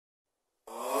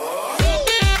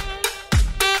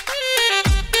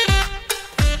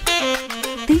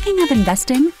Thinking of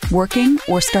investing, working,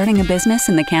 or starting a business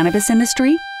in the cannabis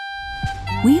industry?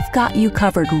 We've got you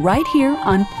covered right here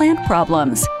on Plant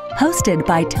Problems. Hosted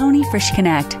by Tony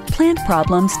Frischknecht, Plant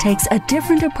Problems takes a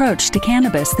different approach to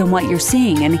cannabis than what you're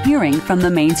seeing and hearing from the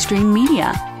mainstream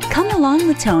media. Come along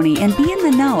with Tony and be in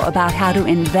the know about how to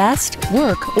invest,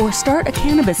 work, or start a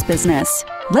cannabis business.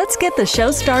 Let's get the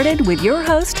show started with your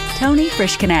host, Tony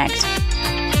Frischknecht.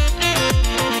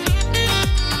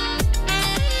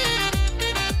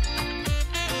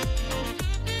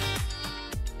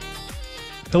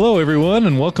 Hello, everyone,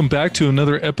 and welcome back to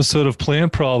another episode of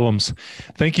Plant Problems.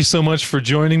 Thank you so much for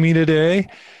joining me today.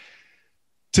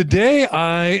 Today,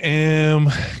 I am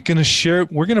going to share,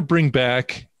 we're going to bring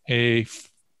back a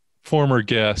former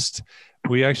guest.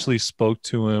 We actually spoke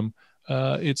to him.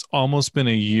 It's almost been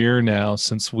a year now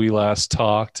since we last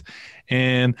talked.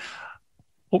 And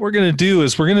what we're going to do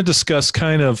is we're going to discuss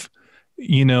kind of,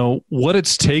 what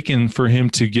it's taken for him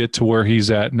to get to where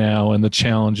he's at now and the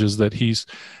challenges that he's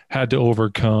had to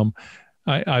overcome.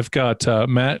 I've got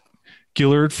Matt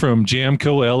Gillard from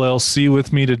Jamaco LLC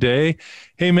with me today.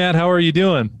 Hey, Matt, how are you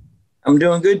doing? I'm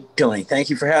doing good, Tony.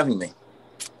 Thank you for having me.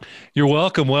 You're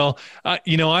welcome. Well,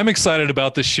 I'm excited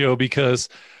about this show because,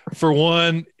 for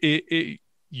one,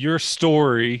 your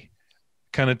story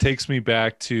kind of takes me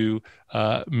back to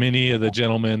many of the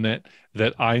gentlemen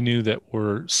that I knew that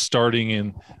were starting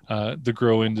in the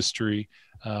grow industry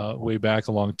way back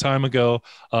a long time ago,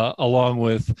 along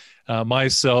with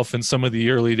myself and some of the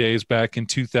early days back in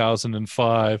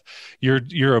 2005.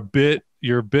 You're a bit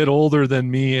older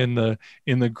than me in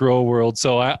the grow world,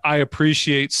 so I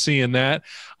appreciate seeing that.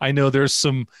 I know there's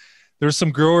some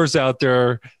growers out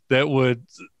there that would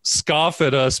scoff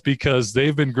at us because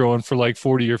they've been growing for like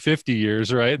 40 or 50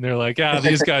 years, right? And they're like,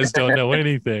 these guys don't know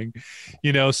anything,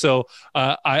 So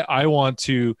I want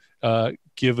to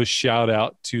give a shout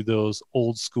out to those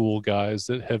old school guys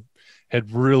that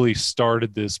had really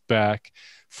started this back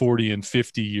 40 and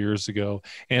 50 years ago.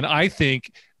 And I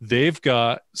think they've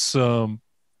got some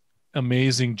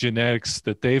amazing genetics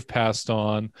that they've passed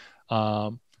on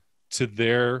to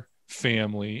their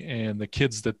family and the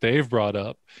kids that they've brought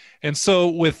up. And so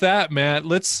with that, Matt,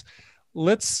 let's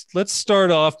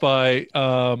start off by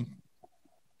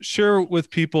share with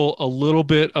people a little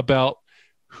bit about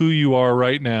who you are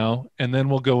right now, and then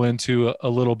we'll go into a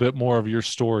little bit more of your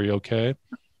story, okay?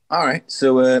 All right.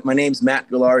 So my name's Matt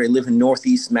Gillard. I live in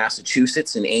Northeast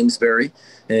Massachusetts in Amesbury,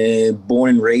 born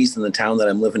and raised in the town that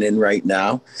I'm living in right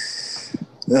now.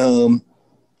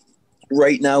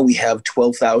 Right now, we have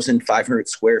 12,500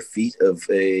 square feet of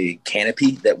a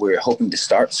canopy that we're hoping to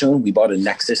start soon. We bought a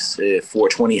Nexus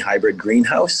 420 hybrid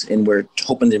greenhouse, and we're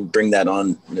hoping to bring that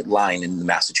online in the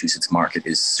Massachusetts market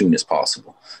as soon as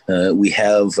possible. We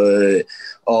have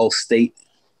all state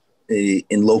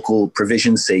and local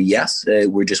provisions say yes.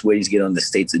 We're just waiting to get on the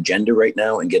state's agenda right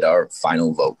now and get our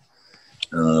final vote.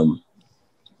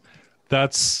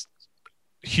 That's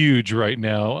huge right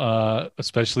now,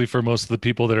 especially for most of the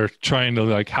people that are trying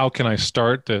to how can I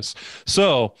start this?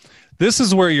 So this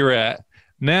is where you're at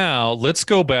now. Let's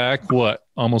go back,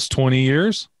 almost 20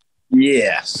 years?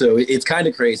 Yeah. So it's kind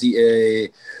of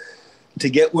crazy to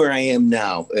get where I am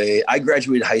now. I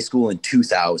graduated high school in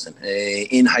 2000.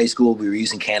 In high school, we were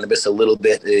using cannabis a little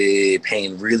bit,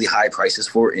 paying really high prices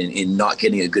for it and not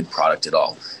getting a good product at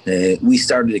all. We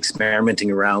started experimenting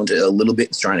around a little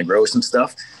bit, trying to grow some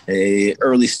stuff.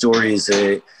 Early stories,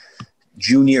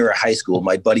 junior year of high school,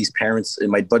 my buddy's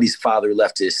father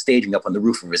left his staging up on the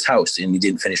roof of his house, and he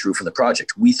didn't finish roofing the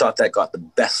project. We thought that got the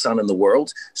best sun in the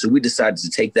world, so we decided to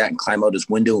take that and climb out his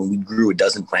window, and we grew a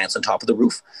dozen plants on top of the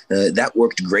roof. That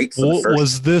worked great for the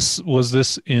first. Was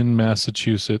this in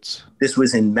Massachusetts? This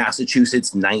was in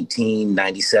Massachusetts,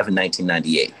 1997,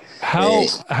 1998.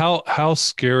 How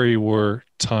scary were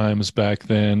times back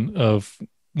then of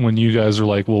when you guys are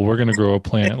like, well, we're going to grow a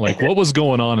plant? Like, what was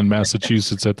going on in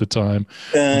Massachusetts at the time?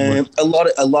 A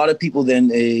lot of people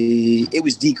then, it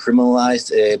was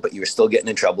decriminalized, but you were still getting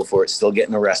in trouble for it, still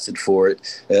getting arrested for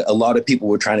it. A lot of people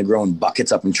were trying to grow in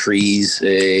buckets up in trees.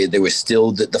 There was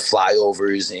still the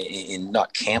flyovers in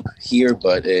not camp here,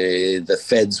 but the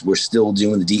feds were still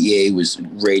doing, the DEA was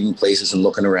raiding places and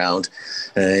looking around.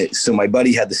 So my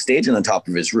buddy had the staging on top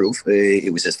of his roof.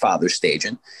 It was his father's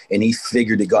staging, and he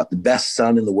figured it got the best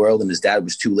sun in the world, and his dad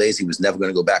was too lazy. He was never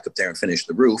going to go back up there and finish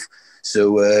the roof.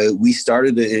 So we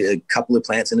started a couple of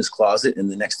plants in his closet, and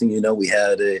the next thing you know, we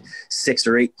had 6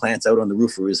 or 8 plants out on the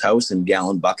roof of his house in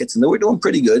gallon buckets, and they were doing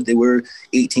pretty good. They were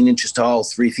 18 inches tall,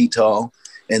 3 feet tall.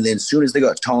 And then as soon as they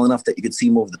got tall enough that you could see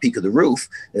them over the peak of the roof,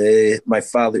 my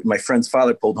friend's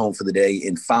father pulled home for the day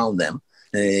and found them.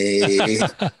 Climbed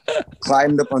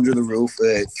up under the roof,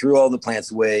 threw all the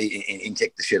plants away, and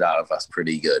kicked the shit out of us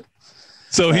pretty good.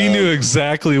 So he knew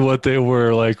exactly what they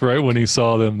were like right when he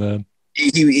saw them then.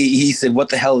 He said, "What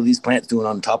the hell are these plants doing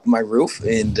on top of my roof?"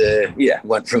 And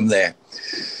went from there.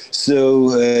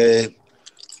 So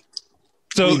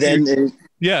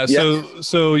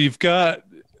you've got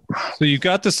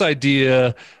this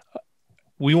idea.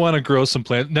 We want to grow some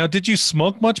plants. Now, did you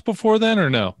smoke much before then or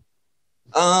no?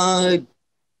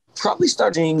 Probably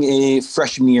starting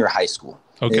freshman year of high school.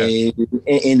 Okay.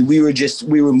 And we were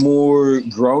more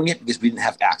growing it because we didn't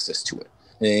have access to it.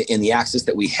 And the access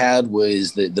that we had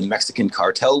was the Mexican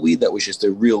cartel weed that was just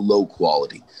a real low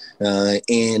quality.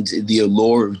 And the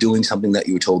allure of doing something that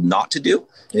you were told not to do,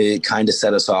 it kind of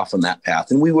set us off on that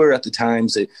path. And we were at the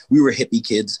times, we were hippie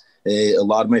kids. A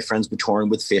lot of my friends were touring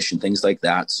with Fish and things like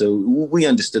that. So we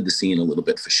understood the scene a little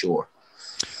bit for sure.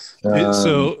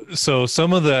 So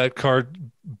some of that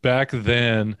back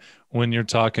then, when you're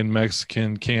talking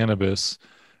Mexican cannabis,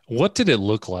 what did it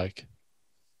look like?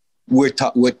 We're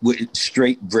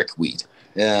straight brick weed.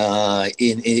 And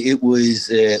it was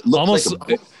looked almost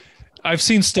like I've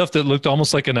seen stuff that looked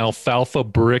almost like an alfalfa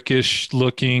brickish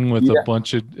looking with a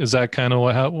bunch of, is that kind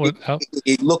of how?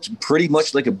 It looked pretty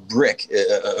much like a brick,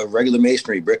 a regular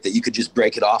masonry brick that you could just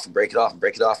break it off and break it off and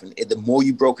break it off. And the more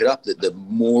you broke it up, the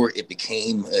more it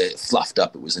became fluffed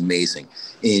up. It was amazing.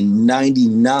 In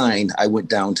 99, I went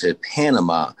down to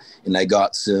Panama and I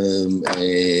got some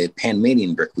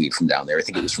Panamanian brickweed from down there. I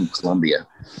think it was from Colombia.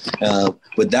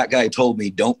 But that guy told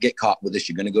me, don't get caught with this.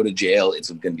 You're going to go to jail.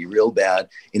 It's going to be real bad.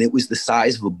 And it was the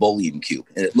size of a bouillon cube.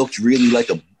 And it looked really like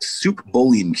a soup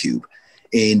bouillon cube.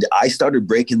 And I started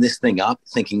breaking this thing up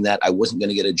thinking that I wasn't going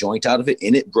to get a joint out of it.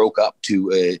 And it broke up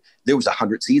to, there was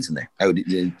 100 seeds in there,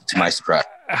 to my surprise.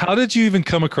 How did you even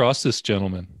come across this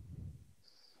gentleman?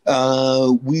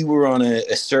 We were on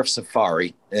a surf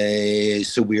safari.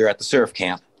 So we were at the surf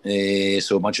camp.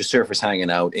 So a bunch of surfers hanging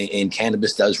out, and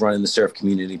cannabis does run in the surf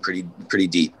community pretty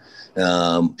deep.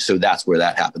 So that's where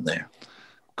that happened there.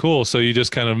 Cool. So you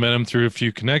just kind of met him through a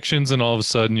few connections, and all of a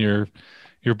sudden you're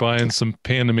buying some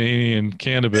Panamanian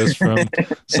cannabis from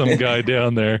some guy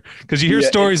down there, because you hear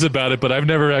stories about it, but I've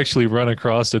never actually run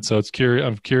across it. So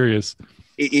I'm curious.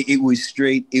 It was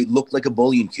straight. It looked like a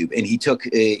bouillon cube, and he took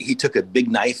a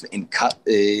big knife and cut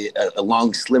a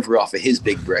long sliver off of his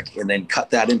big brick, and then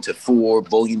cut that into 4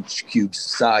 bouillon cube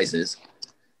sizes,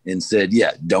 and said,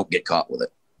 "Yeah, don't get caught with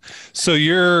it." So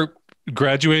you're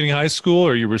graduating high school,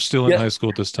 or you were still in high school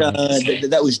at this time?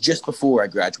 That was just before I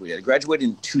graduated. I graduated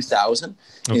in 2000,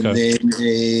 and then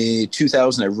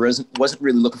 2000 I wasn't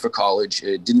really looking for college.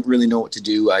 Didn't really know what to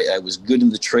do. I was good in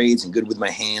the trades and good with my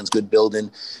hands, good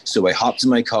building. So I hopped in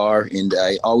my car, and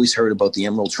I always heard about the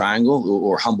Emerald Triangle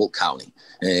or Humboldt County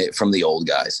from the old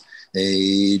guys.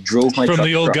 Drove my from truck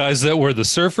the old guys that were the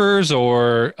surfers,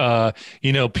 or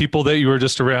people that you were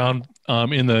just around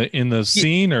in the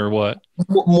scene, or what?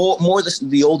 More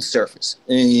the old surfers.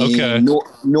 Okay.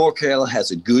 NorCal has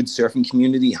a good surfing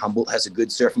community. Humboldt has a good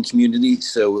surfing community.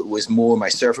 So it was more my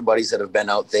surfer buddies that have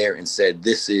been out there and said,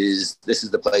 this is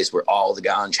the place where all the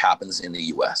ganj happens in the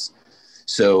U.S.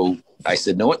 So I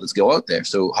said, know what, let's go out there.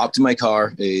 So hopped in my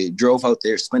car, drove out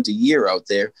there, spent a year out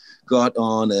there, got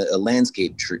on a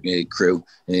landscape crew,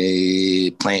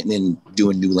 planting and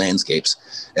doing new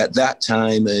landscapes. At that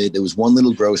time, there was one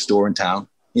little grow store in town.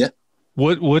 Yeah.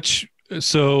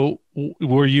 So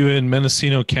were you in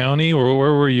Mendocino County, or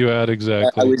where were you at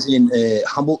exactly? I was in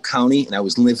Humboldt County, and I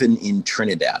was living in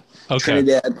Trinidad. Okay.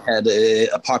 Trinidad had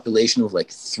a population of like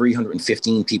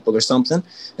 315 people or something.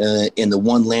 In the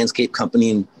one landscape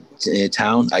company in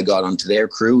town, I got onto their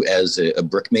crew as a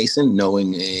brick mason,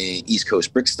 knowing East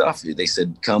Coast brick stuff. They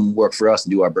said, come work for us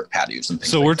and do our brick patios and things like that.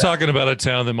 So we're talking about a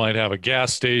town that might have a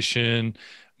gas station.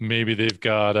 Maybe they've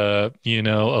got a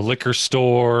liquor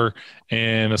store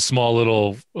and a small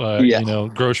little,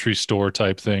 grocery store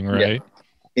type thing, right?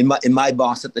 Yeah. In my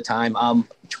boss at the time, I'm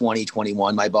 20,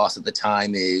 21. My boss at the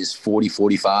time is 40,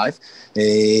 45.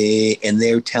 And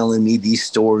they're telling me these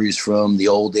stories from the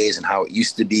old days and how it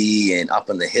used to be, and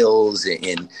up in the hills.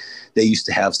 And they used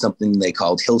to have something they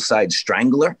called hillside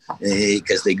strangler,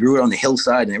 because they grew it on the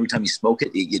hillside. And every time you smoke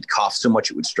it, you'd cough so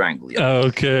much it would strangle you.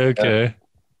 Okay.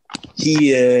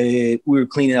 we were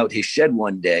cleaning out his shed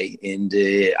one day, and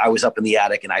I was up in the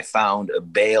attic, and I found a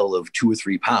bale of 2 or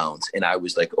 3 pounds, and I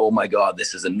was like, oh my God,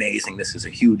 this is amazing. This is a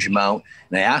huge amount.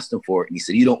 And I asked him for it, and he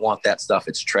said, you don't want that stuff.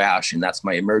 It's trash. And that's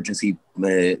my emergency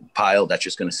pile. That's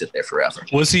just going to sit there forever.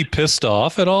 Was he pissed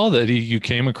off at all that you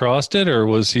came across it, or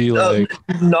was he like?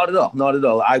 Not at all. Not at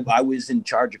all. I was in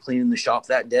charge of cleaning the shop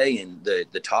that day, and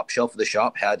the top shelf of the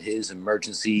shop had his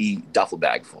emergency duffel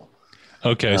bag full.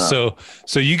 Okay. So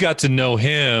you got to know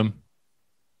him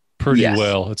pretty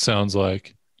well, it sounds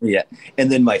like. Yeah.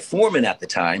 And then my foreman at the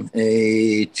time,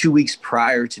 2 weeks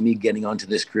prior to me getting onto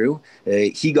this crew,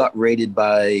 he got raided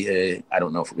by, I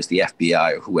don't know if it was the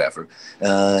FBI or whoever.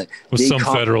 With some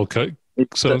federal,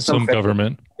 some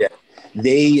government. Yeah.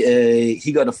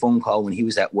 He got a phone call when he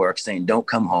was at work saying, don't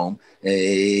come home.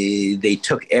 They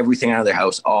took everything out of their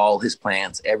house, all his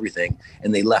plants, everything,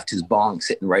 and they left his bong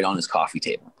sitting right on his coffee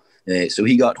table. So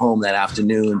he got home that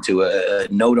afternoon to a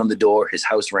note on the door, his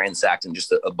house ransacked, and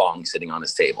just a bong sitting on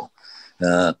his table.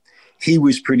 He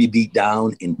was pretty beat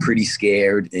down and pretty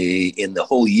scared. In the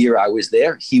whole year I was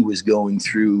there, he was going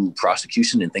through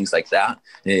prosecution and things like that,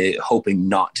 hoping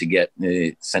not to get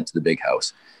sent to the big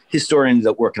house. His story ended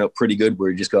up working out pretty good,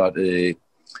 where he just got a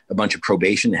bunch of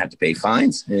probation and had to pay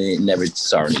fines, and never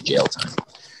saw any jail time.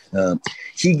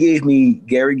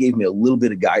 Gary gave me a little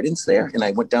bit of guidance there, and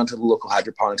I went down to the local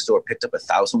hydroponic store, picked up a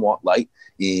 1,000-watt light,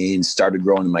 and started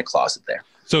growing in my closet there.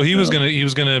 So he was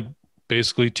gonna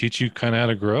basically teach you kind of how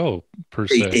to grow, per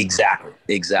se. Exactly.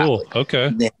 Cool.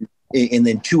 Okay. And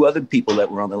then 2 other people that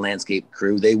were on the landscape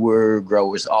crew, they were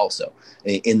growers also.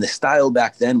 And the style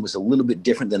back then was a little bit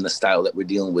different than the style that we're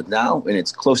dealing with now. And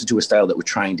it's closer to a style that we're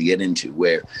trying to get into,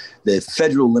 where the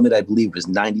federal limit, I believe, was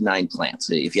 99 plants.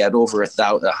 If you had over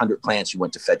 100 plants, you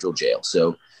went to federal jail.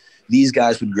 So these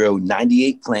guys would grow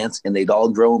 98 plants, and they'd all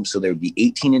grow them so they would be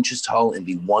 18 inches tall and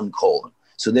be 1 colon.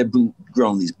 So they're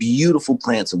growing these beautiful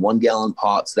plants in 1-gallon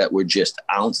pots that were just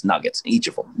ounce nuggets, each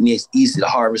of them. And it's easy to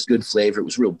harvest, good flavor. It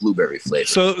was real blueberry flavor.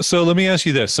 So let me ask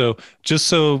you this. So just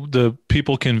so the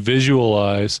people can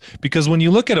visualize, because when you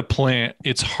look at a plant,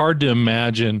 it's hard to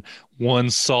imagine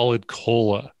one solid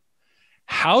cola.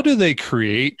 How do they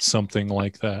create something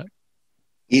like that?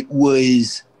 It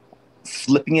was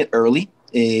flipping it early,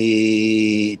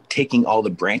 taking all the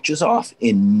branches off,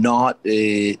 and not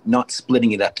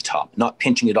splitting it at the top, not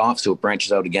pinching it off so it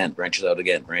branches out again.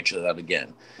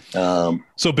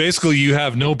 So basically you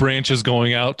have no branches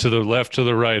going out to the left, to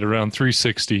the right, around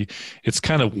 360. It's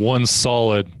kind of one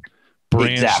solid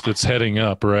branch that's heading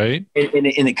up, right? And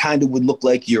it kind of would look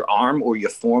like your arm or your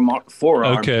forearm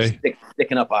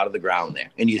sticking up out of the ground there.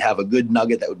 And you'd have a good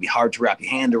nugget that would be hard to wrap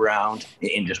your hand around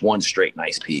in just one straight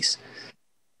nice piece.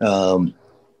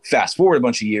 Fast forward a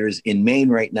bunch of years, in Maine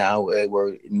right now,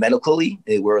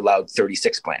 we're allowed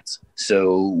 36 plants.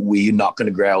 So we're not going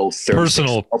to grow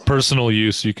 36. Personal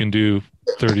use, you can do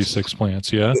 36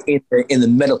 plants, yeah? In the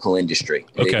medical industry.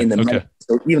 Okay.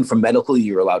 So even for medical,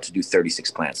 you're allowed to do 36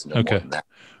 plants. No more than that.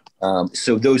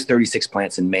 So those 36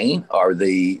 plants in Maine are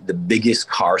the biggest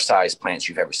car-sized plants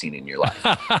you've ever seen in your life.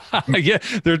 Yeah,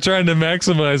 they're trying to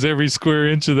maximize every square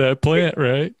inch of that plant,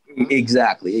 right?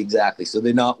 Exactly. So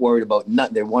they're not worried about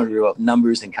they're worried about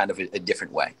numbers in kind of a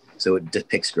different way. So it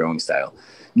depicts growing style.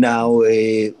 Now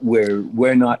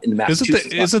we're not in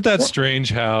Massachusetts. Isn't that strange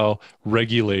how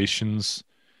regulations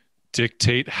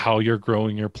dictate how you're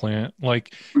growing your plant?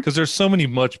 Like, because there's so many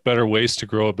much better ways to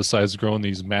grow it besides growing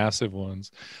these massive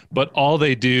ones. But all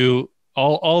they do,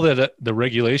 all that the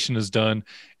regulation has done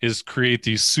is create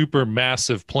these super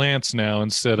massive plants now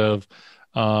instead of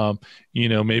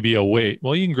maybe a weight.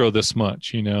 Well, you can grow this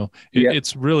much,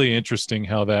 It's really interesting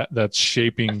how that's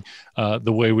shaping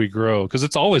the way we grow, because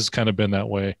it's always kind of been that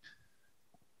way.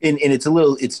 And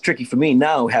it's tricky for me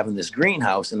now having this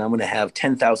greenhouse, and I'm going to have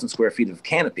 10,000 square feet of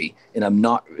canopy, and I'm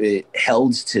not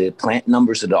held to plant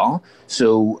numbers at all.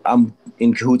 So I'm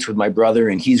in cahoots with my brother,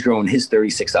 and he's growing his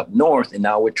 36 up north. And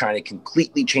now we're trying to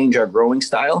completely change our growing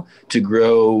style to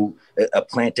grow a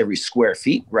plant every square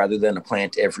feet rather than a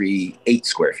plant every 8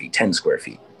 square feet, 10 square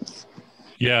feet.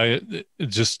 Yeah.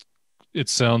 It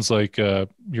sounds like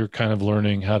you're kind of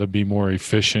learning how to be more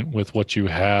efficient with what you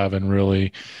have and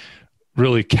really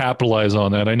capitalize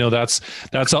on that. I know that's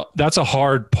a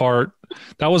hard part.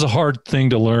 That was a hard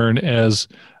thing to learn as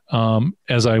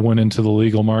I went into the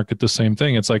legal market. The same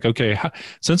thing. It's like, okay,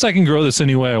 since I can grow this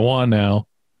any way I want now,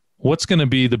 what's going to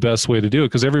be the best way to do it?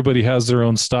 Because everybody has their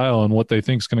own style and what they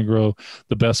think is going to grow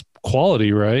the best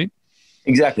quality, right?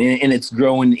 Exactly. And it's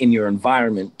growing in your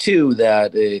environment too,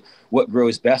 that what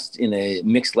grows best in a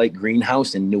mixed light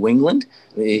greenhouse in New England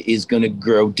is going to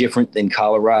grow different than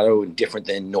Colorado and different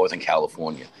than Northern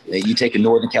California. You take a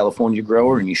Northern California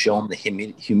grower and you show them the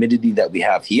humidity that we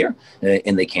have here,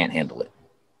 and they can't handle it.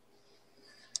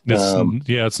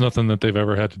 It's nothing that they've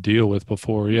ever had to deal with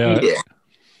before. Yeah.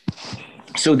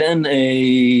 So then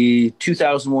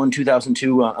 2001,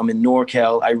 2002, I'm in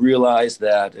NorCal. I realized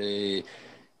that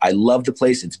I love the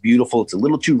place. It's beautiful. It's a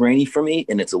little too rainy for me,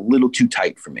 and it's a little too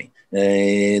tight for me.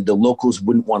 The locals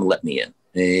wouldn't want to let me in.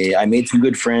 I made some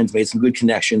good friends, made some good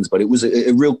connections, but it was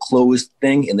a real closed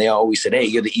thing. And they always said, "Hey,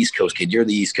 you're the East Coast kid. You're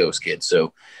the East Coast kid."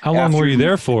 So how long were you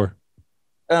there for?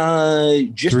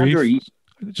 Just under a year.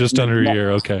 Just under a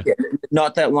year. Okay. Yeah,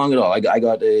 not that long at all. I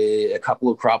got a couple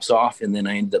of crops off, and then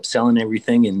I ended up selling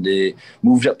everything and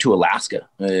moved up to Alaska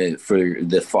for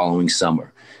the following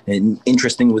summer. And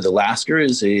interesting with Alaska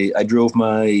is I drove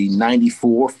my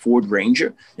 94 Ford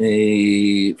Ranger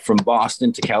from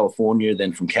Boston to California,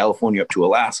 then from California up to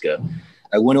Alaska.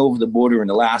 I went over the border in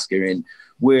Alaska, and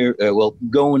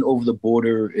going over the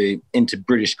border into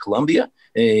British Columbia,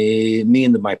 me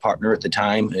and my partner at the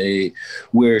time,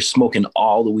 we're smoking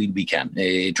all the weed we can,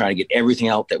 trying to get everything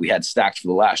out that we had stacked for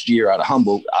the last year out of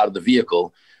Humboldt, out of the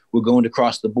vehicle. We're going to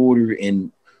cross the border,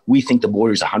 and we think the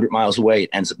border is 100 miles away. It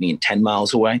ends up being 10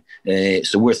 miles away.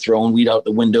 So we're throwing weed out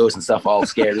the windows and stuff, all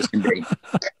scared as can be.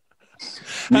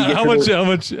 How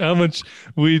much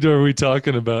weed are we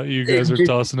talking about? You guys are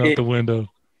tossing out the window.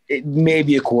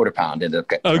 Maybe a quarter pound.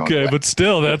 Okay, but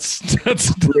still, that's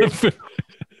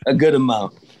a good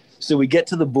amount. So we get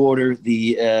to the border.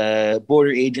 The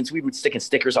border agents, we were sticking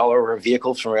stickers all over our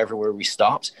vehicles from everywhere we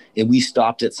stopped. And we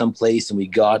stopped at some place, and we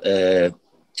got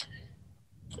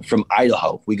from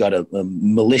Idaho. We got a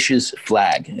militia's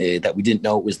flag that we didn't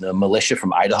know it was the militia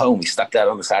from Idaho, and we stuck that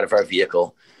on the side of our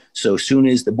vehicle. So as soon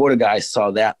as the border guys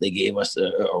saw that, they gave us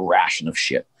a ration of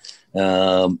shit.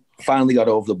 Finally got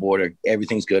over the border.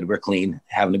 Everything's good. We're clean,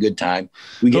 having a good time.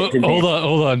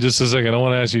 Hold on just a second. I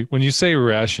want to ask you, when you say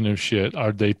ration of shit,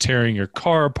 are they tearing your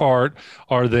car apart?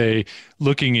 Are they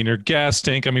looking in your gas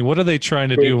tank? I mean, what are they trying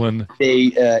to do when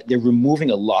they're removing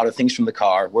a lot of things from the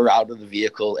car? We're out of the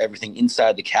vehicle. Everything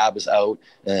inside the cab is out.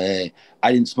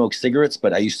 I didn't smoke cigarettes,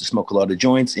 but I used to smoke a lot of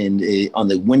joints. And on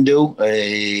the window,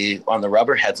 on the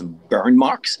rubber, had some burn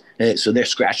marks. So they're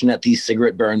scratching at these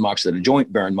cigarette burn marks that are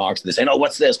joint burn marks. They're saying, "Oh,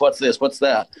 what's this? What's this? What's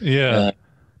that?" Yeah.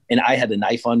 And I had a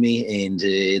knife on me, and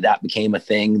that became a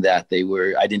thing that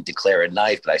I didn't declare a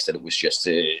knife, but I said it was just,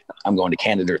 I'm going to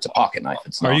Canada. It's a pocket knife.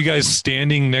 It's not. Are you guys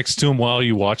standing next to them while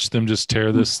you watch them just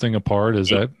tear this thing apart? Is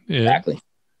that it?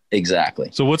 Exactly.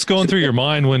 So what's going through your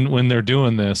mind when they're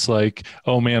doing this? Like,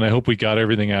 oh man, I hope we got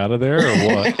everything out of there, or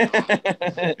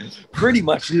what? Pretty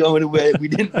much. We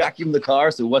didn't vacuum the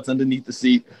car, so what's underneath the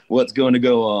seat? What's going to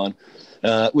go on?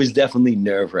 It was definitely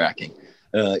nerve-wracking.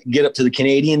 Get up to the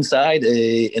Canadian side,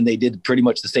 and they did pretty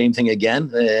much the same thing again,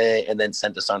 and then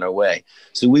sent us on our way.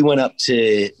 So we went up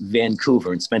to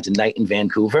Vancouver and spent a night in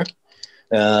Vancouver.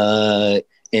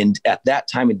 And at that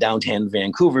time in downtown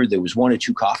Vancouver, there was one or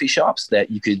two coffee shops that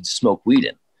you could smoke weed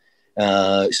in.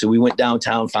 So we went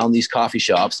downtown, found these coffee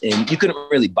shops, and you couldn't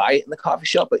really buy it in the coffee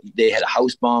shop, but they had a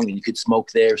house bong and you could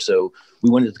smoke there. So we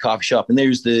went to the coffee shop, and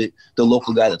there's the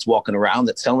local guy that's walking around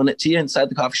that's selling it to you inside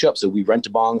the coffee shop. So we rent a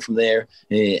bong from there,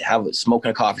 have it smoke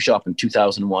in a coffee shop in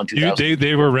 2001.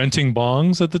 They were renting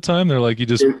bongs at the time. They're like, you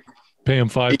just pay them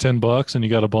 $5-10 and you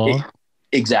got a bong.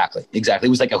 Exactly. It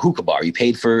was like a hookah bar. You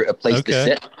paid for a place to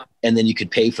sit, and then you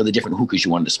could pay for the different hookahs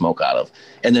you wanted to smoke out of.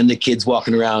 And then the kids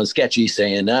walking around sketchy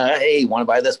saying, hey, want to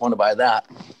buy this, want to buy that.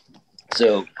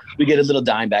 So we get a little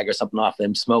dime bag or something off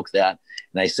them, smoke that.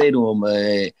 And I say to them,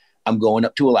 I'm going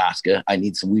up to Alaska. I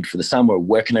need some weed for the summer.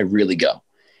 Where can I really go?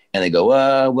 And they go,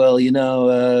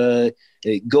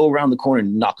 go around the corner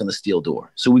and knock on the steel door.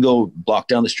 So we go block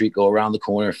down the street, go around the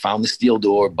corner, found the steel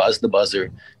door, buzz the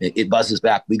buzzer. It buzzes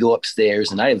back. We go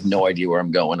upstairs, and I have no idea where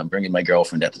I'm going. I'm bringing my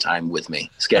girlfriend at the time with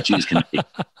me. Sketchy as can be.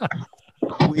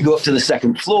 We go up to the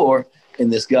second floor,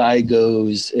 and this guy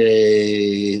goes,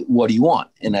 what do you want?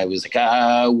 And I was like,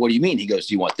 what do you mean? He goes,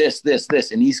 do you want this, this,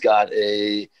 this? And he's got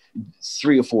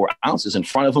 3 or 4 ounces in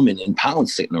front of him and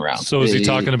pounds sitting around. So is he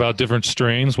talking about different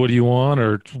strains? What do you want,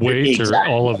 or weight, or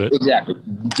all of it? Exactly.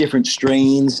 Different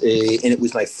strains. And it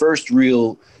was my first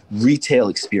real retail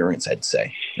experience, I'd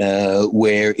say,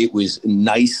 where it was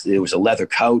nice. There was a leather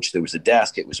couch. There was a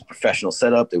desk. It was a professional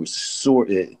setup. There was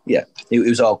it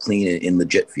was all clean and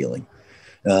legit feeling.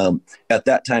 At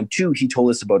that time too, he told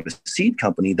us about a seed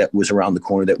company that was around the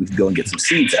corner that we could go and get some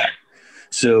seeds at.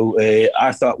 So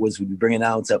our thought was we'd bring an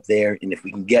ounce up there, and if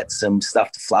we can get some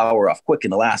stuff to flower off quick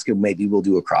in Alaska, maybe we'll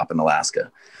do a crop in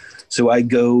Alaska. So I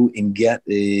go and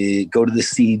go to the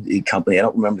seed company. I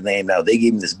don't remember the name now. They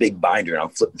gave me this big binder, and I'm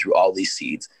flipping through all these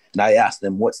seeds. And I asked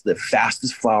them, what's the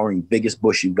fastest flowering, biggest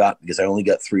bush you've got? Because I only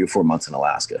got 3 or 4 months in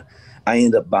Alaska. I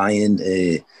ended up buying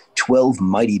 12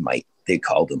 Mighty Might, they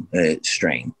called them,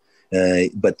 strain.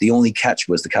 But the only catch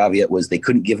was, the caveat was, they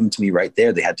couldn't give them to me right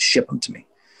there. They had to ship them to me.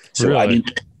 So really?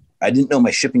 I didn't know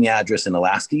my shipping address in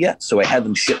Alaska yet. So I had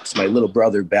them shipped to my little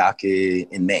brother back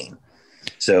in Maine.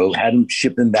 So had them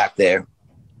ship them back there,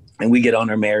 and we get on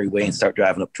our merry way and start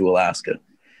driving up to Alaska.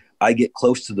 I get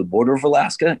close to the border of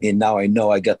Alaska, and now I know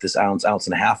I got this ounce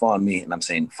and a half on me, and I'm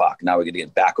saying, fuck, now we're going to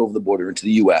get back over the border into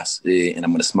the U.S., and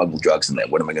I'm going to smuggle drugs in there.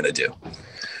 What am I going to do?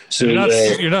 So you're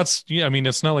not, I mean,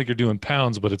 it's not like you're doing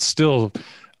pounds, but it's still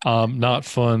not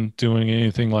fun doing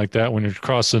anything like that when you're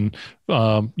crossing,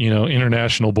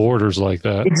 international borders like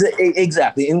that.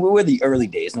 Exactly. And we're the early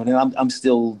days. I'm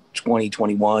still 20,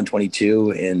 21,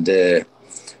 22. And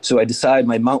so I decide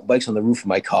my mountain bike's on the roof of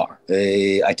my car.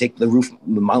 I take the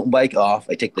mountain bike off.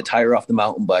 I take the tire off the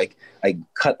mountain bike. I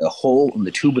cut a hole in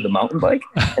the tube of the mountain bike,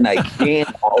 and I can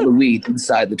all the weed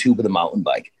inside the tube of the mountain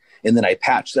bike. And then I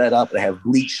patch that up. I have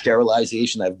bleach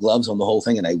sterilization. I have gloves on the whole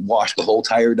thing, and I wash the whole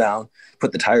tire down,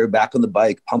 put the tire back on the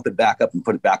bike, pump it back up, and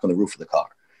put it back on the roof of the car,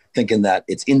 thinking that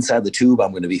it's inside the tube.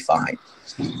 I'm going to be fine.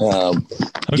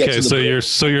 Okay, so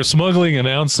you're smuggling an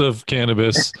ounce of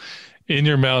cannabis in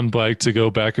your mountain bike to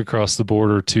go back across the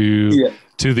border to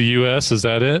the U.S. Is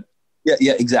that it?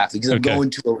 Yeah, exactly. Because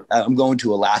I'm going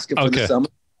to Alaska for the summer.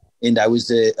 And I was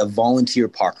a volunteer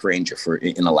park ranger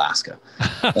in Alaska.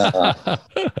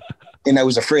 And I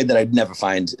was afraid that I'd never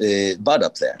find bud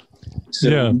up there.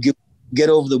 So get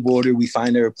over the border. We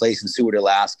find our place in Seward,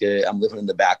 Alaska. I'm living in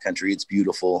the backcountry. It's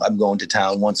beautiful. I'm going to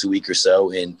town once a week or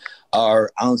so. And our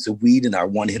ounce of weed and our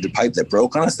one-hitter pipe that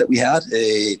broke on us that we had,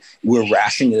 we're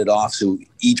rationing it off. So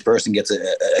each person gets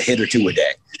a hit or two a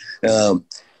day.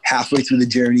 Halfway through the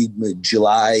journey,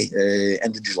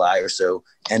 end of July or so,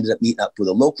 ended up meeting up with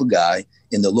a local guy,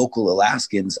 and the local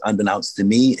Alaskans, unbeknownst to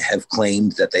me, have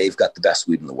claimed that they've got the best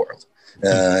weed in the world.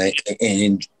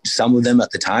 And some of them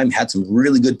at the time had some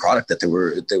really good product that they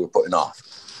were putting off.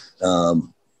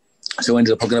 So I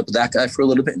ended up hooking up with that guy for a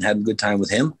little bit and had a good time with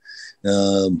him.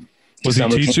 Was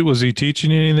he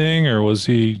teaching you anything, or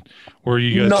were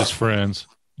you guys just friends?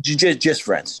 Just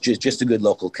friends, just a good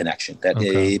local connection. But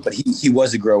he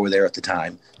was a grower there at the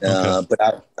time.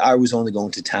 But I was only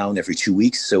going to town every 2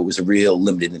 weeks, so it was a real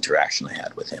limited interaction I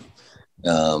had with him.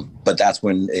 But that's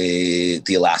when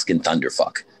the Alaskan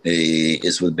Thunderfuck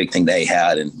is the big thing they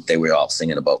had, and they were all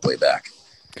singing about way back.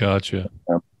 Gotcha.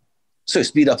 So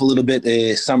speed up a little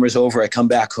bit. Summer's over. I come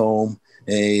back home,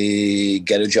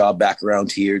 get a job back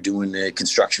around here doing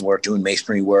construction work, doing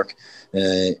masonry work.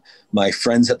 My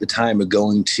friends at the time are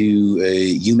going to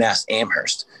UMass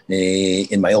Amherst,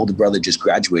 and my older brother just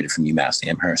graduated from UMass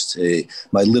Amherst.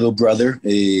 My little brother,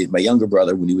 my younger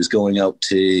brother, when he was going out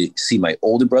to see my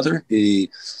older brother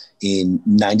in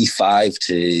 95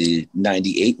 to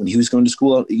 98, when he was going to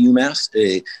school out at UMass,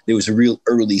 there was a real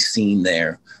early scene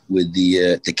there with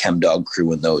the Chem Dog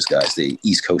crew and those guys, the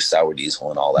East Coast Sour Diesel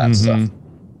and all that stuff.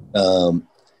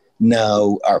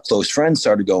 Now our close friends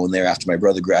started going there after my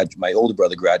older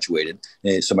brother graduated.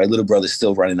 So my little brother's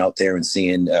still running out there and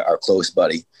seeing our close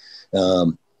buddy.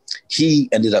 He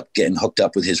ended up getting hooked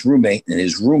up with his roommate, and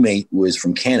his roommate was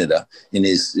from Canada, and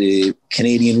his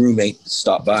Canadian roommate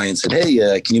stopped by and said,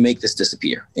 hey, can you make this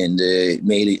disappear? And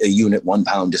made a unit 1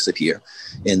 pound disappear.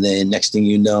 And then next thing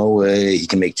you know, he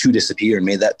can make 2 disappear, and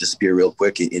made that disappear real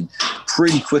quick. And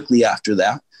pretty quickly after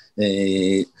that,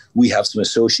 we have some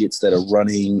associates that are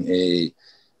running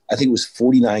I think it was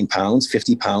 49 pounds,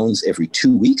 50 pounds every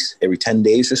 2 weeks, every 10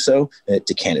 days or so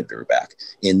to Canada or back.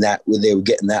 And that they were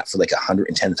getting that for like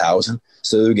 110,000.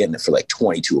 So they were getting it for like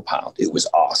 22 a pound. It was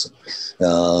awesome.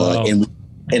 Wow.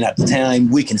 And at the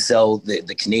time we can sell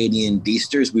the Canadian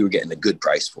beasters, we were getting a good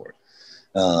price for it.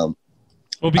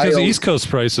 Well, because the East Coast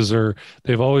prices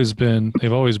they've always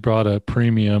brought a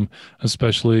premium,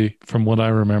 especially from what I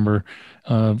remember,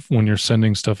 when you're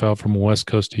sending stuff out from West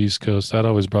Coast to East Coast, that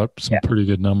always brought some pretty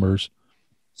good numbers.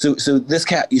 So this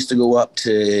cat used to go up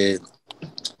to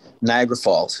Niagara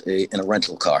Falls in a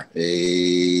rental car.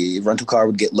 A rental car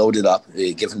would get loaded up,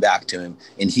 given back to him,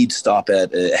 and he'd stop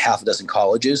at half a dozen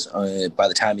colleges by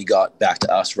the time he got back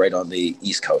to us, right on the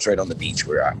East Coast, right on the beach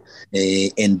we're at.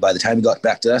 And by the time he got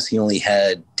back to us, he only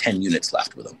had 10 units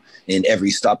left with him. And every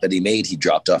stop that he made, he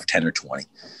dropped off 10 or 20.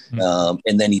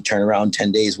 And then he'd turn around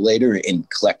 10 days later and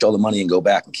collect all the money and go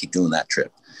back and keep doing that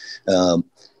trip.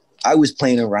 I was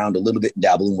playing around a little bit,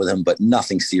 dabbling with them, but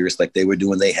nothing serious like they were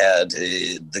doing. They had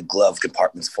the glove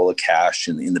compartments full of cash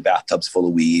and in the bathtubs full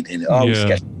of weed, and I was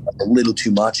sketching a little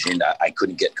too much, and I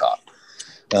couldn't get caught.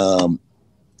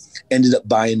 Ended up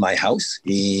buying my house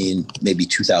in maybe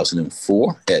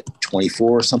 2004 at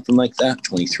 24 or something like that,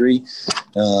 23.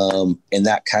 And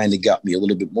that kind of got me a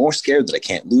little bit more scared that I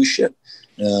can't lose shit.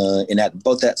 And at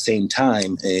about that same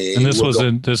time, and this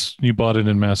was you bought it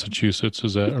in Massachusetts,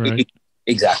 is that right?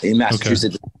 Exactly. In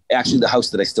Massachusetts, actually the house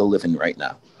that I still live in right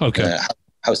now. Okay.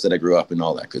 House that I grew up in,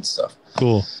 all that good stuff.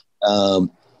 Cool.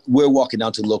 We're walking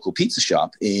down to the local pizza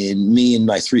shop, and me and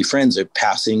my 3 friends are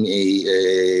passing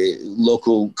a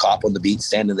local cop on the beat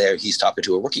standing there. He's talking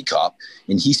to a rookie cop,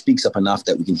 and he speaks up enough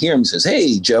that we can hear him. He says,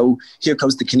 "Hey, Joe, here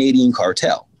comes the Canadian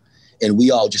cartel." And we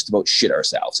all just about shit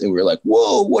ourselves. And we're like,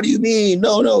 "Whoa, what do you mean?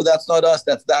 No, that's not us.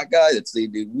 That's that guy.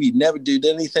 We never did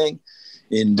anything."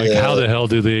 And like, how the hell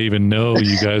do they even know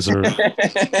you guys are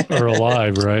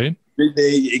alive, right?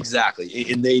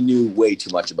 Exactly. And they knew way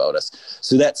too much about us.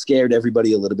 So that scared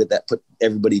everybody a little bit. That put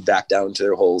everybody back down into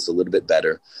their holes a little bit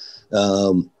better.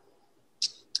 And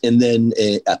then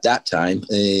at that time,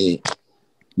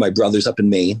 my brother's up in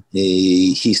Maine.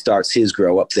 He starts his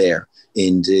grow up there,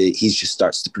 and he just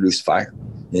starts to produce fire,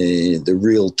 the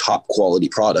real top quality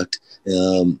product.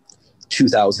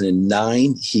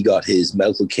 2009, he got his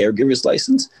medical caregiver's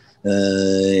license.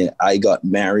 I got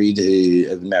married.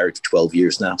 I've been married for 12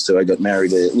 years now. So I got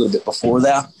married a little bit before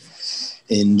that.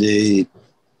 And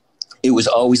it was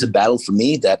always a battle for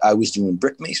me that I was doing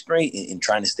brick masonry and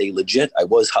trying to stay legit. I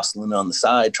was hustling on the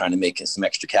side, trying to make some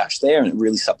extra cash there. And it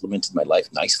really supplemented my life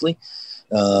nicely.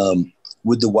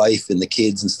 With the wife and the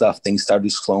kids and stuff, things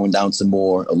started slowing down some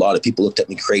more. A lot of people looked at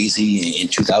me crazy in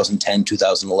 2010,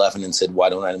 2011 and said, why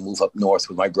don't I move up north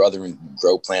with my brother and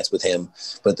grow plants with him?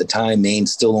 But at the time, Maine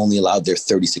still only allowed their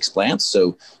 36 plants.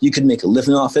 So you could make a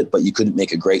living off it, but you couldn't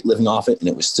make a great living off it. And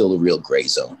it was still a real gray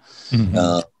zone.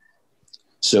 Mm-hmm.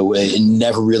 So it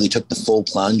never really took the full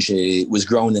plunge. It was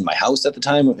growing in my house at the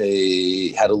time.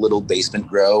 It had a little basement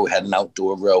grow, had an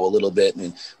outdoor grow a little bit.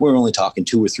 And we're only talking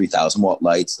 2,000 or 3,000 watt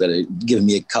lights that had given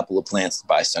me a couple of plants to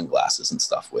buy sunglasses and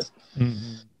stuff with.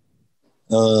 Mm-hmm.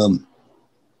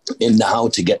 And now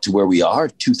to get to where we are,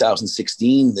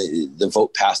 2016, the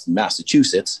vote passed in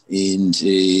Massachusetts. And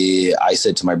I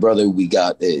said to my brother, we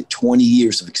got 20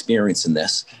 years of experience in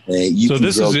this. So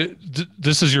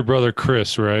this is your brother,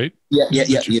 Chris, right? Yeah.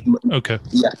 Okay.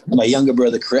 Yeah. My younger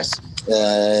brother, Chris,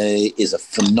 is a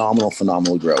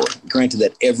phenomenal grower. Granted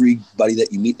that everybody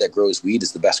that you meet that grows weed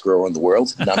is the best grower in the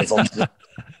world. None of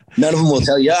them will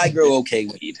tell you, I grow okay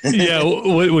weed. Yeah.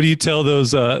 What do you tell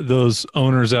those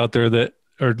owners out there that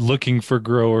are looking for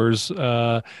growers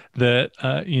I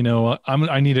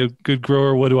need a good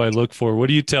grower. What do I look for? What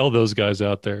do you tell those guys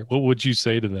out there? What would you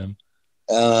say to them?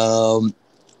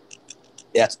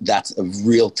 That's a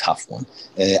real tough one.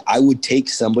 I would take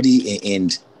somebody from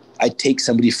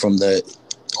the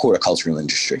horticultural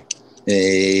industry.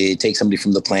 Take somebody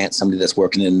from the plant, somebody that's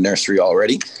working in a nursery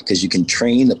already, because you can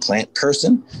train a plant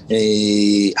person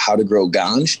how to grow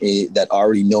ganj that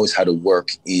already knows how to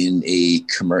work in a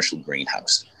commercial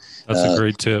greenhouse. That's a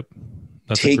great tip.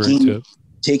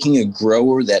 Taking a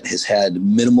grower that has had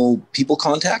minimal people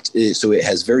contact, so it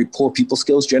has very poor people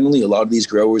skills. Generally, a lot of these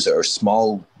growers are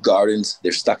small gardens.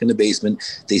 They're stuck in the basement.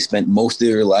 They spent most of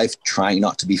their life trying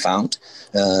not to be found.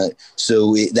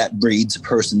 So that breeds a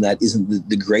person that isn't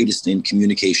the greatest in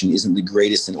communication, isn't the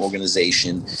greatest in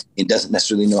organization, and doesn't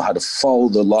necessarily know how to follow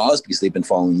the laws because they've been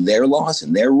following their laws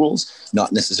and their rules,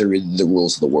 not necessarily the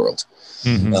rules of the world.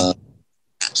 Mm-hmm.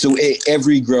 So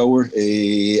every grower,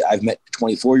 I've met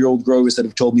 24-year-old growers that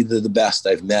have told me they're the best.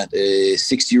 I've met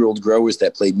 60-year-old growers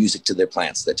that play music to their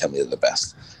plants that tell me they're the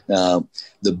best.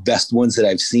 The best ones that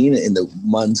I've seen and the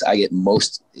ones I get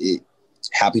most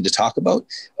happy to talk about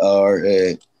are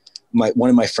one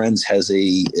of my friends has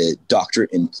a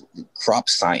doctorate in crop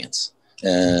science.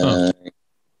 And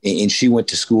she went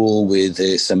to school with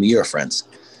some of your friends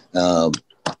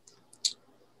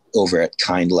over at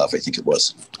Kind Love, I think it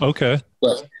was. Okay.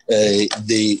 But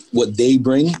what they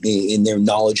bring in their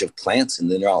knowledge of plants and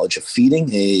their knowledge of feeding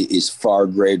is far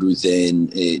greater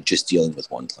than just dealing with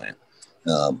one plant.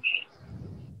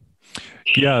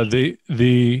 Yeah, and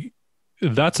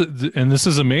this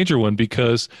is a major one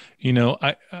because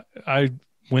I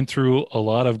went through a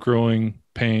lot of growing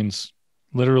pains,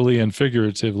 literally and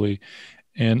figuratively,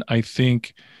 and I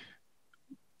think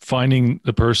finding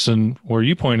the person where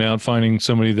you point out, finding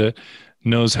somebody that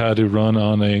knows how to run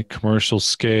on a commercial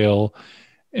scale.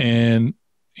 And,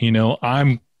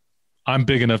 I'm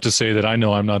big enough to say that I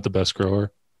know I'm not the best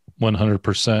grower.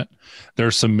 100%.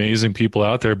 There's some amazing people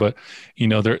out there, but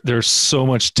there's so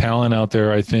much talent out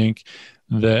there. I think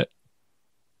that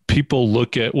people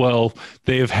look at, well,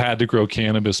 they have had to grow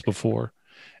cannabis before.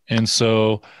 And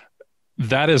so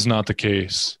that is not the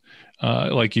case.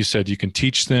 Like you said, you can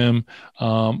teach them.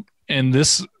 And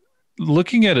this,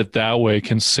 looking at it that way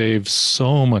can save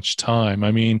so much time.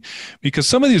 I mean, because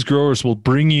some of these growers will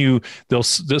bring you,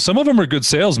 some of them are good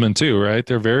salesmen too, right?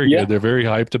 They're very good. They're very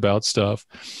hyped about stuff.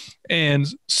 And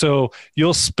so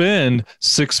you'll spend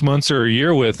 6 months or a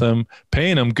year with them,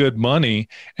 paying them good money.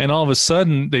 And all of a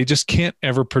sudden they just can't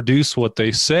ever produce what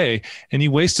they say. And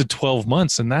you wasted 12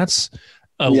 months, and that's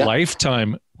a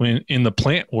lifetime in the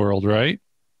plant world, right?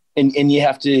 And you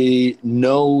have to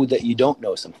know that you don't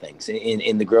know some things.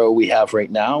 In the grow we have right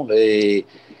now,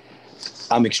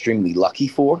 I'm extremely lucky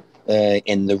for.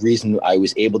 And the reason I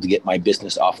was able to get my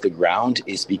business off the ground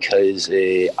is because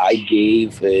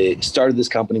I started this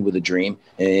company with a dream.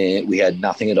 We had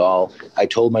nothing at all. I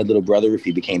told my little brother if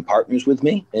he became partners with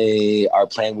me, our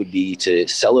plan would be to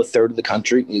sell a third of the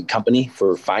company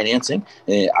for financing.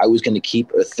 I was going to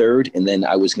keep a third, and then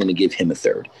I was going to give him a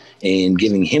third. And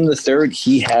giving him the third,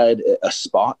 he had a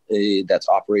spot that's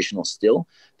operational still,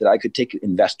 that I could take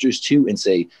investors to and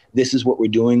say, this is what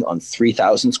we're doing on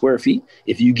 3,000 square feet.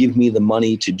 If you give me the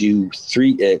money to do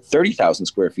 30,000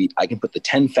 square feet, I can put the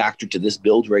 10 factor to this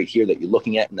build right here that you're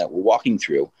looking at and that we're walking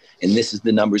through. And this is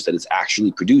the numbers that it's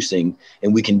actually producing,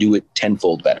 and we can do it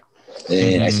tenfold better.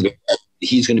 And I said,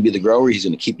 he's going to be the grower. He's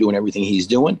going to keep doing everything he's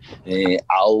doing.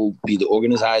 I'll be the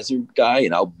organizer guy,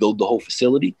 and I'll build the whole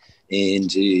facility.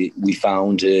 And we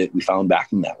found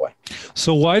backing that way.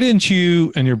 So why didn't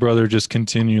you and your brother just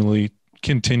continue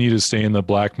to stay in the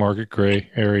black market gray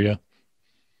area?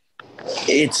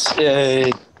 It's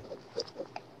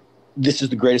this is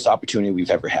the greatest opportunity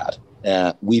we've ever had.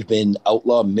 We've been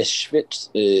outlaw misfits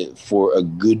for a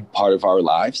good part of our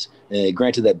lives.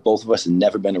 Granted that both of us have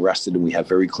never been arrested, and we have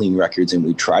very clean records, and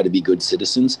we try to be good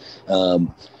citizens.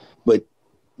 But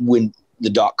when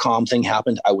the .com thing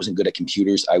happened, I wasn't good at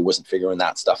computers. I wasn't figuring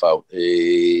that stuff out.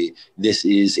 This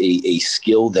is a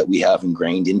skill that we have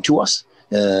ingrained into us,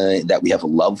 that we have a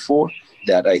love for,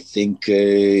 that I think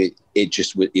it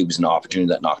was an opportunity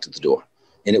that knocked at the door.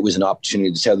 And it was an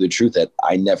opportunity to tell the truth that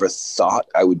I never thought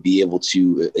I would be able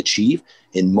to achieve.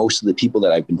 And most of the people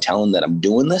that I've been telling that I'm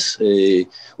doing this,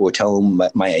 or telling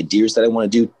my ideas that I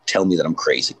want to do, tell me that I'm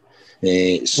crazy.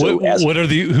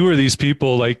 Who are these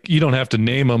people? Like, you don't have to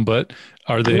name them, but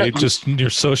are they just your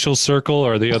social circle?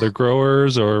 Are they other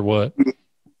growers, or what?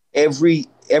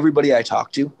 Everybody I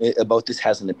talk to about this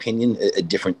has an opinion a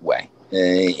different way.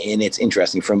 And it's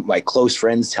interesting, from my close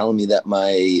friends telling me that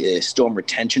my storm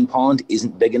retention pond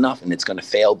isn't big enough and it's going to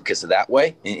fail because of that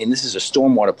way. And this is a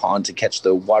stormwater pond to catch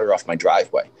the water off my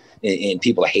driveway. And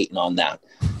people are hating on that.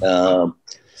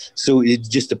 So it's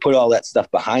just to put all that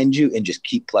stuff behind you and just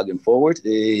keep plugging forward.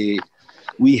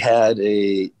 We had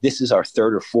this is our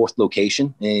third or fourth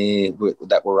location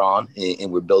that we're on,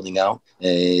 and we're building out.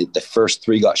 The first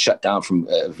three got shut down from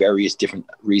various different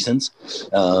reasons.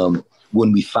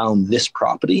 When we found this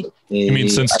property. You mean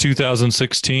since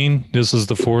 2016? This is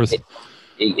the fourth?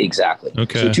 Exactly.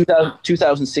 Okay. So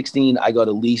 2016, I got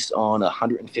a lease on a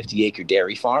 150-acre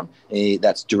dairy farm.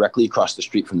 That's directly across the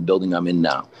street from the building I'm in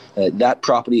now. That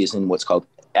property is in what's called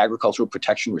agricultural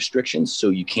protection restrictions, so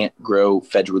you can't grow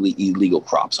federally illegal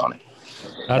crops on it.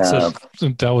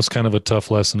 That was kind of a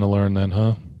tough lesson to learn then,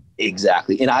 huh?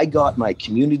 Exactly. And I got my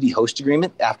community host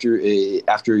agreement after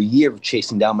a year of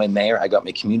chasing down my mayor. I got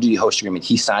my community host agreement.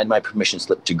 He signed my permission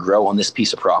slip to grow on this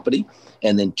piece of property.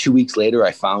 And then 2 weeks later,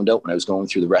 I found out when I was going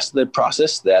through the rest of the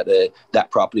process that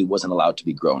that property wasn't allowed to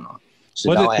be grown on.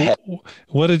 So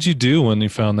what did you do when you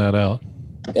found that out?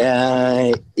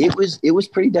 It was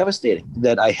pretty devastating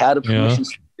that I had a permission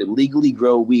slip to legally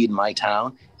grow weed in my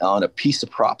town on a piece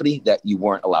of property that you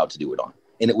weren't allowed to do it on.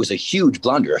 And it was a huge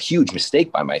blunder, a huge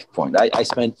mistake by my point. I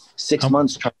spent 6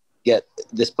 months trying to get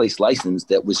this place licensed.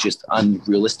 That was just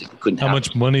unrealistic. It couldn't happen. How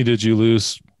much money did you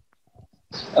lose?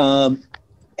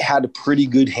 Had a pretty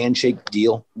good handshake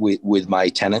deal with my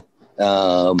tenant.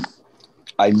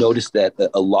 I noticed that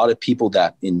a lot of people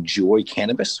that enjoy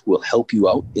cannabis will help you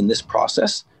out in this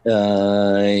process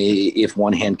if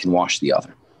one hand can wash the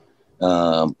other.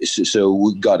 So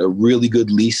we got a really good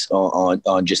lease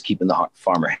on just keeping the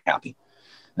farmer happy.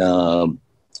 So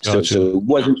it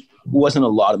wasn't a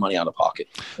lot of money out of pocket.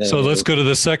 So let's go to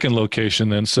the second location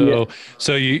then. So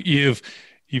you've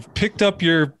picked up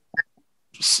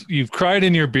you've cried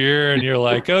in your beer and you're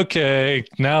like, okay,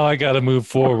 now I got to move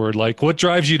forward. Like, what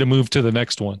drives you to move to the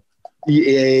next one?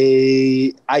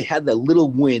 I had the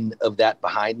little win of that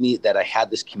behind me, that I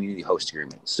had this community host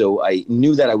agreement. So I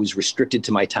knew that I was restricted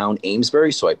to my town,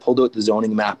 Amesbury. So I pulled out the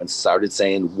zoning map and started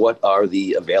saying, what are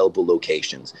the available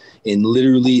locations? And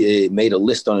literally made a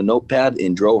list on a notepad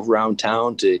and drove around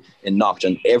town and knocked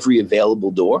on every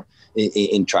available door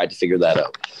and tried to figure that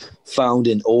out. Found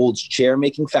an old chair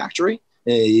making factory.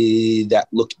 That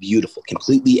looked beautiful,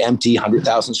 completely empty,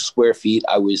 100,000 square feet.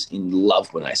 I was in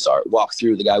love when I saw it. Walked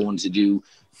through, the guy wanted to do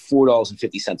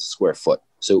 $4.50 a square foot.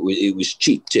 So it was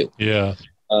cheap too. Yeah.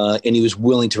 And he was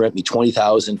willing to rent me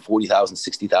 20,000, 40,000,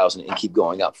 60,000 and keep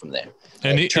going up from there.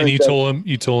 And you told him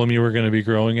you were going to be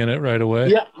growing in it right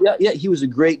away? Yeah. He was a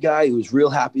great guy. He was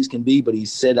real happy as can be, but he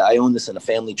said, I own this in a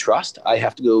family trust. I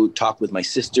have to go talk with my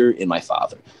sister and my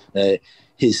father.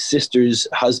 His sister's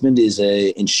husband is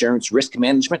a insurance risk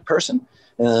management person,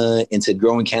 and said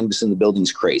growing cannabis in the building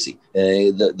is crazy.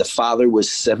 The father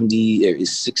was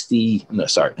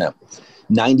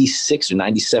 96 or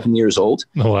 97 years old.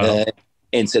 Oh, wow.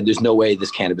 And said, there's no way this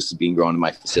cannabis is being grown in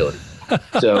my facility.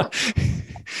 So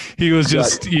he was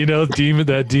just,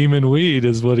 demon weed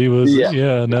is what he was.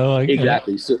 Yeah, no,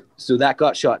 exactly. So that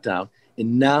got shot down.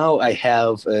 And now I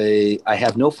have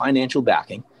no financial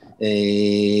backing.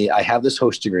 I have this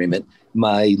host agreement.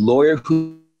 My lawyer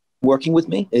who's working with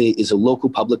me is a local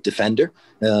public defender.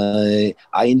 I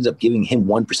ended up giving him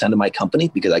 1% of my company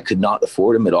because I could not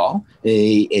afford him at all.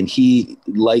 And he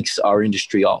likes our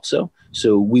industry also.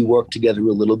 So we worked together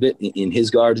a little bit in his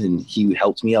garden, and he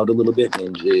helped me out a little bit,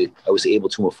 and I was able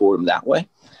to afford him that way.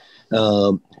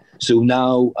 So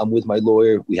now I'm with my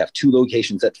lawyer. We have 2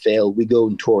 locations that failed. We go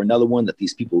and tour another one that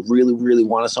these people really, really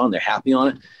want us on. They're happy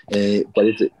on it. But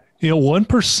it's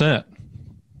 1%.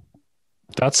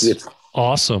 That's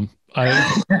awesome.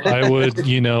 I would,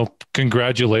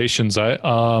 congratulations.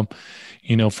 For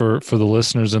the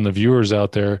listeners and the viewers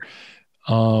out there,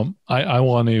 I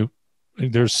want to,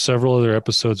 there's several other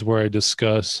episodes where I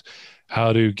discuss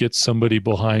how to get somebody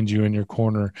behind you in your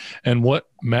corner. And what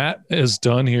Matt has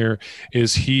done here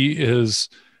is he is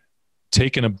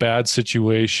taken a bad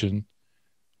situation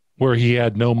where he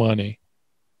had no money,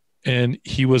 and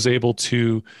he was able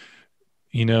to,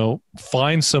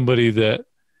 find somebody that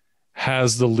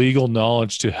has the legal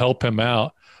knowledge to help him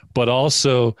out, but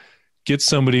also get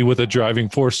somebody with a driving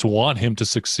force to want him to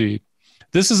succeed.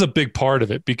 This is a big part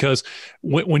of it, because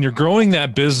when you're growing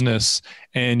that business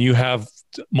and you have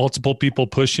multiple people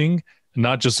pushing,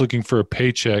 not just looking for a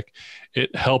paycheck,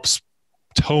 it helps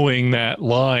towing that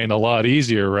line a lot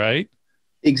easier, right?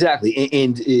 Exactly.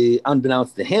 And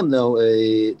unbeknownst to him, though,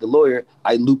 the lawyer,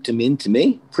 I looped him into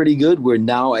me pretty good, where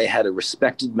now I had a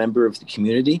respected member of the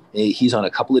community. He's on a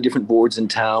couple of different boards in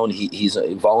town. He's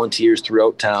volunteers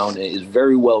throughout town, is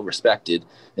very well respected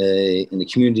in the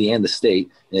community and the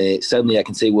state. Suddenly I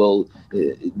can say, well,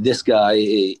 this guy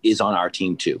is on our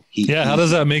team too. How does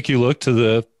that make you look to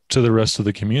the rest of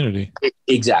the community?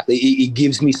 Exactly. It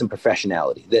gives me some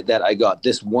professionality that I got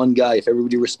this one guy. If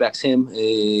everybody respects him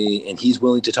and he's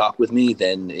willing to talk with me,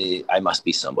 then I must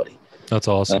be somebody. That's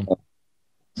awesome.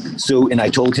 And I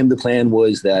told him the plan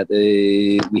was that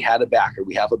we have a backer.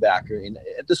 And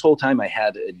at this whole time I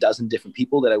had a dozen different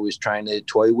people that I was trying to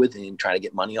toy with and trying to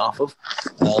get money off of.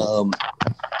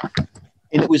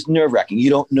 And it was nerve-wracking. You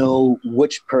don't know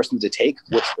which person to take.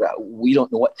 We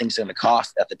don't know what things are going to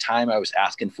cost. At the time, I was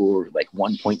asking for like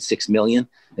 $1.6 million.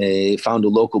 Found a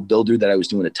local builder that I was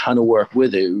doing a ton of work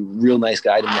with, a real nice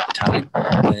guy to me at the time.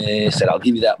 Said, I'll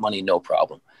give you that money, no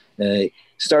problem.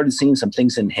 Started seeing some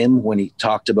things in him when he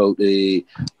talked about,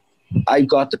 I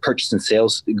got the purchase and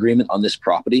sales agreement on this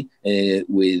property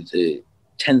with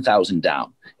 $10,000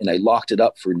 down. And I locked it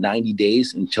up for 90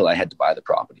 days until I had to buy the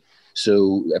property.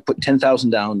 So I put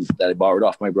 $10,000 down that I borrowed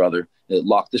off my brother,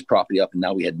 locked this property up, and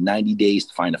now we had 90 days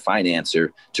to find a financer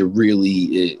to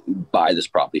really buy this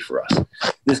property for us.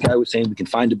 This guy was saying, we can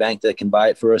find a bank that can buy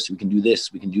it for us. We can do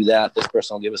this. We can do that. This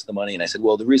person will give us the money. And I said,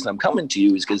 well, the reason I'm coming to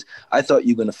you is because I thought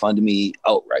you were going to fund me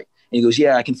outright. And he goes,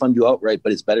 yeah, I can fund you outright,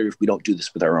 but it's better if we don't do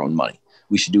this with our own money.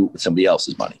 We should do it with somebody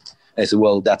else's money. And I said,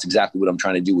 well, that's exactly what I'm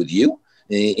trying to do with you.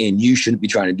 And you shouldn't be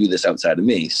trying to do this outside of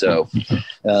me. So,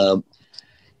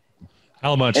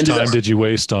 how much time did you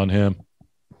waste on him?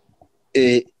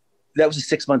 That was a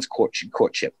 6 months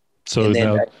courtship. So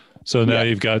now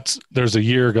you've got, there's a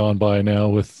year gone by now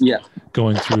with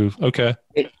going through. Okay.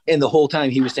 And the whole time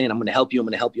he was saying, I'm going to help you. I'm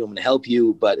going to help you. I'm going to help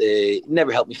you. But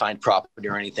never helped me find property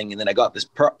or anything. And then I got this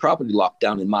property locked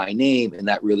down in my name. And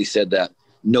that really said that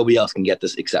nobody else can get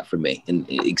this except for me, and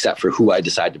except for who I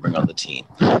decide to bring on the team.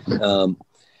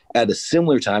 At a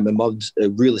similar time, my mom's a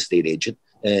real estate agent.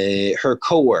 Her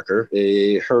coworker,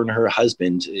 her and her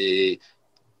husband,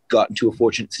 got into a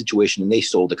fortunate situation and they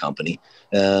sold a company.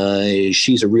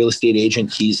 She's a real estate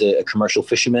agent. He's a commercial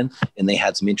fisherman, and they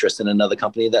had some interest in another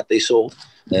company that they sold.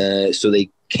 So they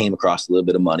came across a little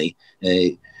bit of money.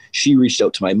 She reached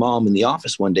out to my mom in the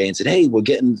office one day and said, "Hey, we're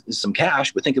getting some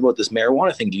cash. We're thinking about this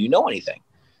marijuana thing. Do you know anything?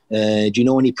 Do you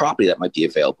know any property that might be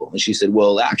available?" And she said,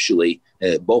 "Well, actually,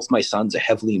 both my sons are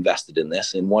heavily invested in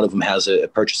this, and one of them has a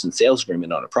purchase and sales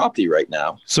agreement on a property right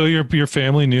now." So your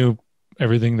family knew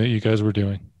everything that you guys were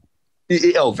doing?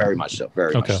 Oh, very much so.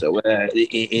 Very much so.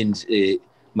 And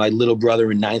my little brother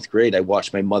in 9th grade, I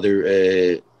watched my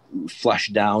mother flush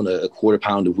down a quarter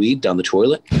pound of weed down the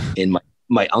toilet. And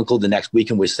my uncle the next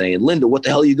weekend was saying, "Linda, what the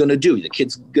hell are you going to do? The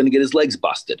kid's going to get his legs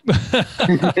busted."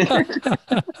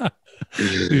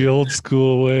 The old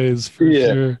school ways, for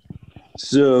sure.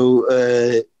 So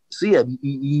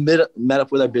met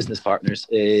up with our business partners,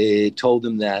 told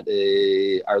them that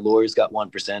our lawyers got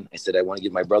 1%. I said, I want to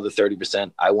give my brother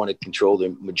 30%. I want to control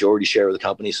the majority share of the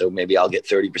company. So maybe I'll get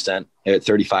 30%,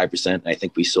 35%. I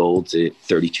think we sold to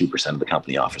 32% of the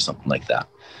company off or something like that.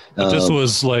 But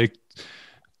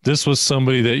this was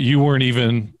somebody that you weren't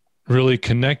even really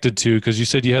connected to, because you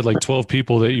said you had like 12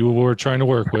 people that you were trying to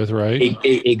work with, right?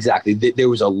 Exactly. There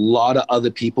was a lot of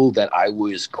other people that I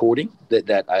was courting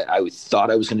that I thought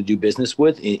I was going to do business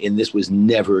with, and this was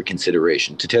never a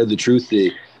consideration. To tell you the truth,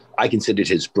 I considered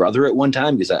his brother at one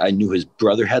time because I knew his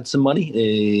brother had some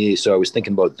money. So I was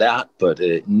thinking about that, but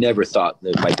never thought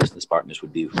that my business partners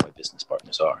would be who my business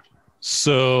partners are.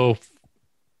 So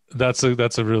that's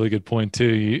a really good point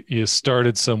too. You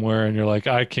started somewhere and you're like,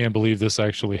 I can't believe this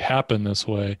actually happened this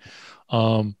way.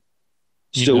 I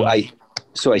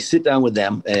sit down with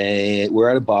them. We're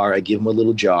at a bar. I give them a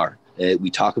little jar. We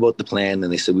talk about the plan,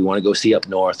 and they said, "We want to go see up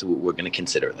north. We're going to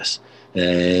consider this."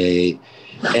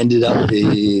 Ended up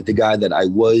the guy that I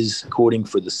was courting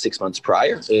for the 6 months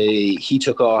prior. He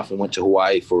took off and went to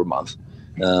Hawaii for a month.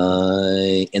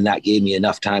 And that gave me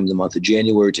enough time in the month of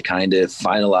January to kind of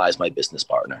finalize my business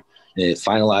partner.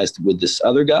 Finalized with this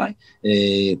other guy.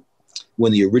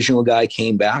 When the original guy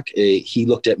came back, he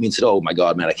looked at me and said, "Oh my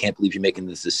God, man, I can't believe you're making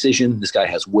this decision. This guy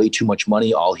has way too much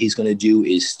money. All he's going to do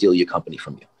is steal your company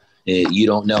from you. You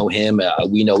don't know him.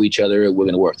 We know each other. We're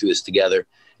going to work through this together."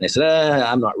 And I said,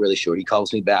 "I'm not really sure." He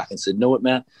calls me back and said, "Know what,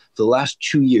 Matt? For the last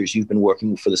 2 years, you've been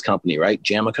working for this company, right?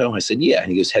 Jamaco?" I said, "Yeah."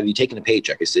 And he goes, "Have you taken a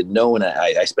paycheck?" I said, "No, and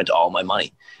I spent all my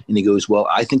money." And he goes, "Well,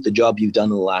 I think the job you've done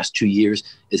in the last 2 years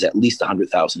is at least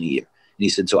 $100,000 a year." And he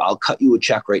said, "So I'll cut you a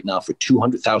check right now for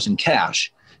 $200,000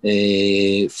 cash,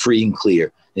 free and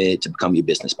clear, to become your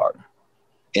business partner.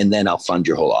 And then I'll fund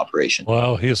your whole operation."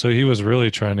 Wow. So he was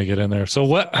really trying to get in there. So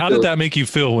how did that make you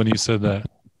feel when you said that?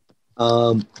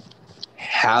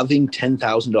 Having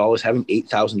 $10,000, having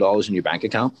 $8,000 in your bank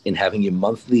account, and having your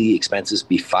monthly expenses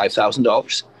be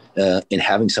 $5,000, and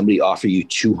having somebody offer you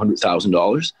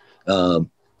 $200,000,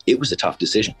 it was a tough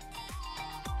decision.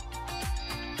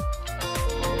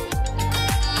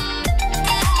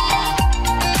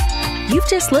 You've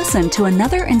just listened to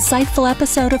another insightful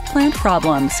episode of Plant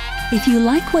Problems. If you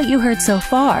like what you heard so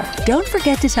far, don't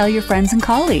forget to tell your friends and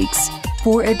colleagues.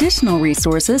 For additional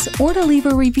resources or to leave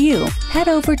a review, head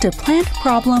over to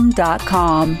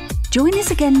plantproblem.com. Join us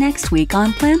again next week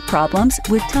on Plant Problems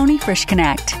with Tony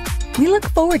Frischknecht. We look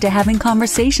forward to having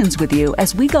conversations with you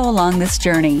as we go along this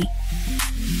journey.